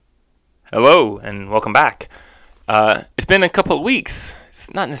Hello and welcome back. It's been a couple of weeks.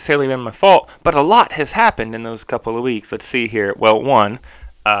 It's not necessarily been my fault, but a lot has happened in those couple of weeks. Let's see here. Well, one,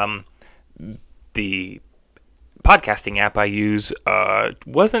 um, the podcasting app I use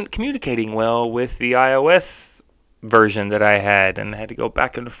wasn't communicating well with the iOS version that I had, and I had to go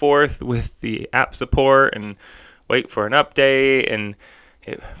back and forth with the app support and wait for an update, and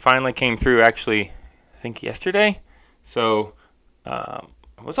it finally came through actually, I think yesterday. So I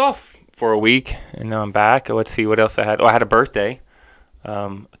was off for a week, and now I'm back. Let's see what else I had. Oh, I had a birthday.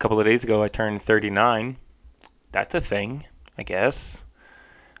 A couple of days ago, I turned 39. That's a thing, I guess.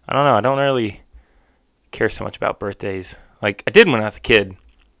 I don't know. I don't really care so much about birthdays. Like, I did when I was a kid.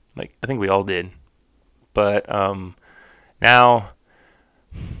 Like, I think we all did. But now,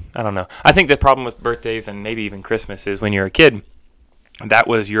 I don't know. I think the problem with birthdays and maybe even Christmas is when you're a kid, that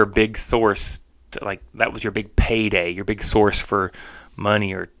was your big source. That was your big payday, your big source for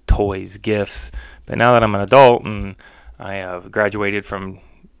money or toys, gifts. But now that I'm an adult and I have graduated from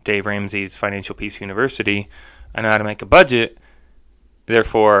Dave Ramsey's Financial Peace University, I know how to make a budget.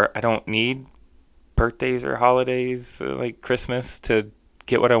 Therefore, I don't need birthdays or holidays like Christmas to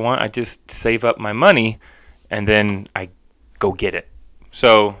get what I want. I just save up my money and then I go get it.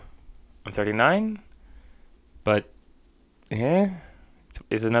 So I'm 39, but yeah,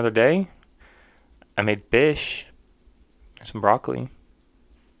 it's another day. I made fish and some broccoli.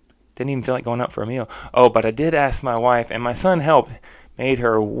 Didn't even feel like going out for a meal. Oh, but I did ask my wife, and my son helped, made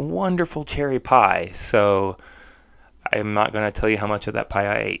her wonderful cherry pie. So I'm not going to tell you how much of that pie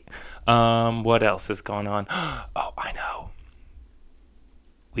I ate. What else is going on? Oh, I know.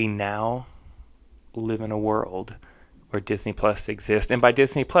 We now live in a world where Disney Plus exists. And by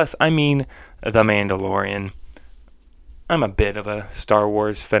Disney Plus, I mean The Mandalorian. I'm a bit of a Star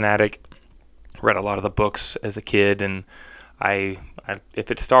Wars fanatic. Read a lot of the books as a kid, and I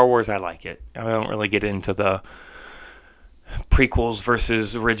if it's Star Wars, I like it. I don't really get into the prequels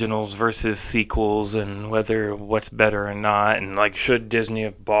versus originals versus sequels and whether what's better or not, and like should Disney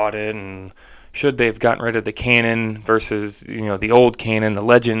have bought it, and should they have gotten rid of the canon versus the old canon, the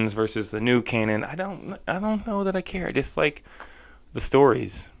legends versus the new canon. I don't know that I care. I just like the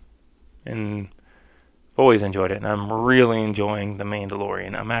stories, and I've always enjoyed it, and I'm really enjoying The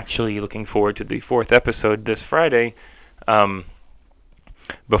Mandalorian. I'm actually looking forward to the 4th episode this Friday.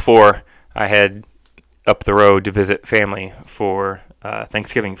 Before I head up the road to visit family for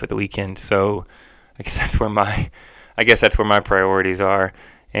Thanksgiving for the weekend. So I guess that's where my priorities are.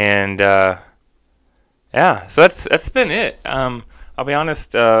 And yeah, so that's been it. I'll be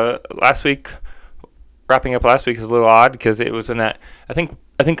honest. Wrapping up last week is a little odd because it was in that. I think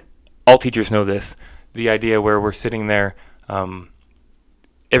all teachers know this. The idea where we're sitting there.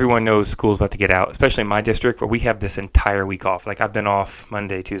 Everyone knows school's about to get out, especially in my district where we have this entire week off. Like I've been off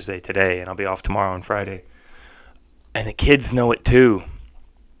Monday, Tuesday, today, and I'll be off tomorrow and Friday. And the kids know it too.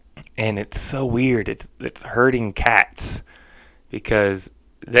 And it's so weird. It's hurting cats because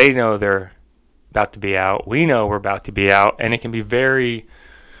they know they're about to be out. We know we're about to be out, and it can be very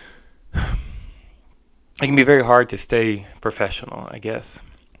hard to stay professional, I guess.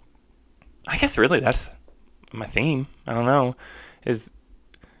 I guess really that's my theme. I don't know. Is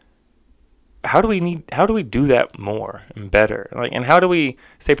how do we do that more and better? And how do we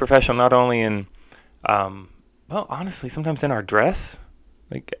stay professional not only in well, honestly, sometimes in our dress.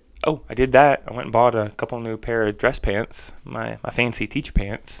 I did that. I went and bought a couple new pair of dress pants, my fancy teacher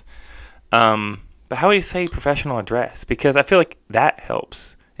pants. But how do we say professional in dress? Because I feel like that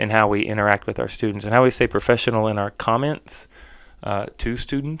helps in how we interact with our students and how we stay professional in our comments to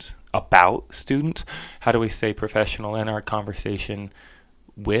students, about students. How do we stay professional in our conversation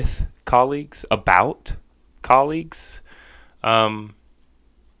with colleagues, about colleagues? And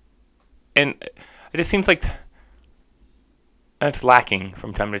it just seems like that's lacking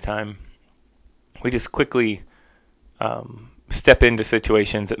from time to time. We just quickly step into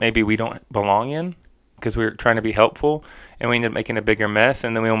situations that maybe we don't belong in because we're trying to be helpful, and we end up making a bigger mess,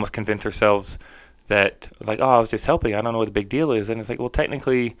 and then we almost convince ourselves that, I was just helping. I don't know what the big deal is. And it's like, well,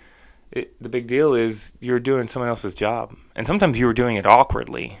 technically, the big deal is you're doing someone else's job. And sometimes you were doing it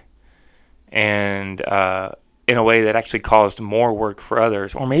awkwardly and in a way that actually caused more work for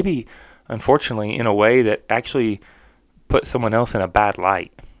others, or maybe, unfortunately, in a way that actually put someone else in a bad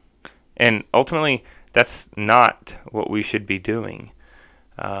light. And ultimately, that's not what we should be doing.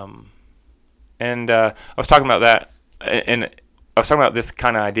 I was talking about that, and I was talking about this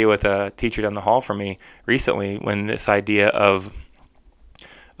kind of idea with a teacher down the hall from me recently, when this idea of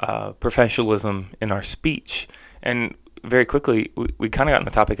professionalism in our speech. And very quickly, we kind of got on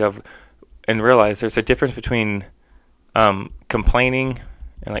the topic of and realized there's a difference between complaining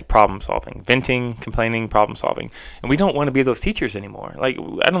and like problem solving, venting, complaining, problem solving. And we don't want to be those teachers anymore. Like,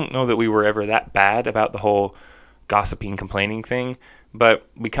 I don't know that we were ever that bad about the whole gossiping, complaining thing, but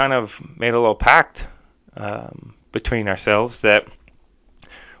we kind of made a little pact between ourselves that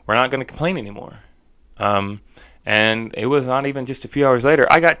we're not going to complain anymore. And it was not even just a few hours later,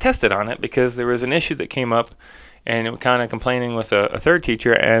 I got tested on it because there was an issue that came up, and it was kind of complaining with a third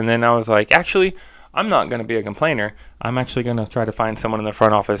teacher. And then I was like, actually, I'm not going to be a complainer. I'm actually going to try to find someone in the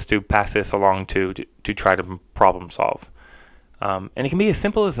front office to pass this along to try to problem solve. And it can be as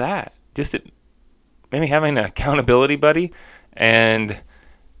simple as that. Just maybe having an accountability buddy and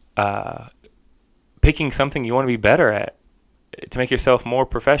picking something you want to be better at to make yourself more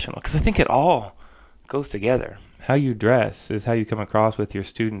professional. Because I think it all goes together. How you dress is how you come across with your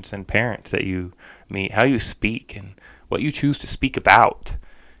students and parents that you meet. How you speak and what you choose to speak about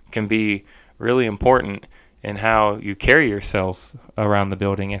can be really important in how you carry yourself around the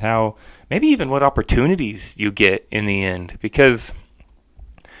building, and how maybe even what opportunities you get in the end. Because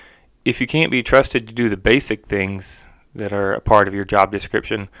if you can't be trusted to do the basic things that are a part of your job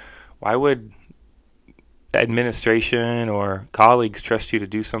description, why would administration or colleagues trust you to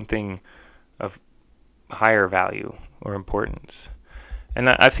do something of higher value or importance? And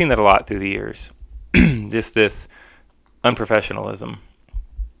I've seen that a lot through the years. Just this unprofessionalism,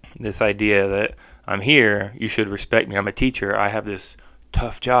 this idea that I'm here, you should respect me. I'm a teacher. I have this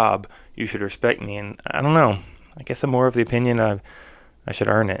tough job. You should respect me. And I don't know. I guess I'm more of the opinion I should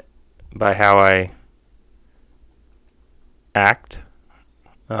earn it by how I act,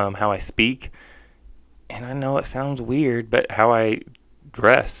 how I speak. And I know it sounds weird, but how I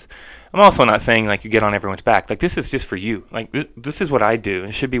dress. I'm also not saying like you get on everyone's back. Like, this is just for you. Like, this is what I do.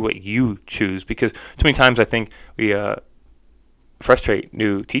 It should be what you choose, because too many times I think we frustrate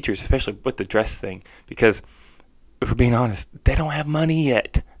new teachers, especially with the dress thing, because if we're being honest, they don't have money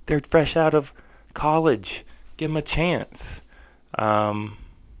yet. They're fresh out of college. Give them a chance.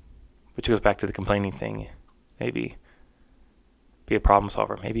 Which goes back to the complaining thing. Maybe be a problem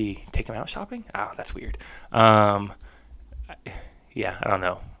solver. Maybe take them out shopping. Oh, that's weird. Yeah, I don't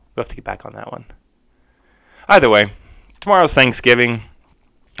know. We'll have to get back on that one. Either way, tomorrow's Thanksgiving.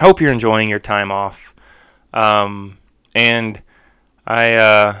 I hope you're enjoying your time off. And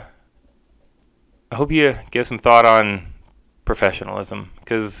I hope you give some thought on professionalism,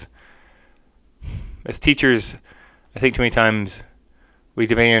 because as teachers, I think too many times we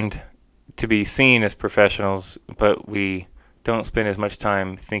demand to be seen as professionals, but we don't spend as much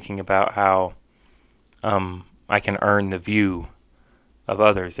time thinking about how I can earn the view of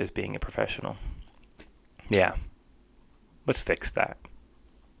others as being a professional. Yeah, let's fix that.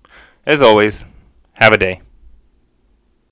 As always, have a day.